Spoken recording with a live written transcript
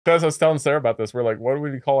Because I was telling Sarah about this, we're like, what do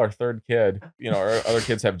we call our third kid? You know, our other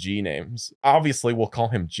kids have G names. Obviously, we'll call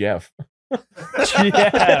him Jeff.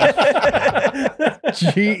 Geoff.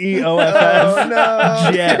 Oh,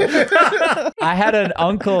 no. Jeff. I had an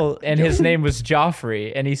uncle, and his name was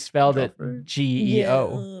Joffrey, and he spelled it Joffrey.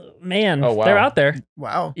 Geo. Man, Oh, wow. they're out there.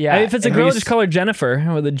 Wow. Yeah, If it's a and we girl, used- just call her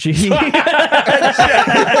Jennifer with a G.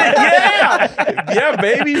 Yeah,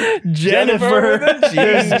 baby. Jennifer. with a G.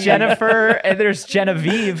 there's Jennifer, and there's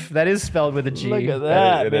Genevieve. That is spelled with a G. Look at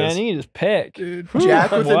that, It man. is. You can just pick. Dude,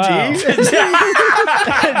 Jack with Wow. a G.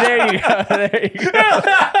 There you go. There you go.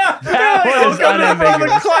 That I was was coming up from the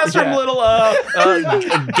unambiguous. classroom, Yeah. little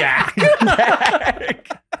Gack.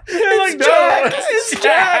 Like, no, Jack. it's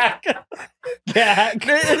Jack. Gack.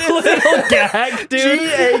 Little Gack, dude.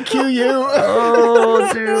 G-A-Q-U.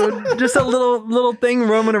 Oh, dude. Just a little thing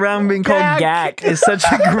roaming around being called Gack is such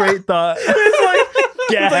a great thought. It's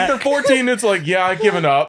like Gack. the 14. It's like, yeah, I've given up.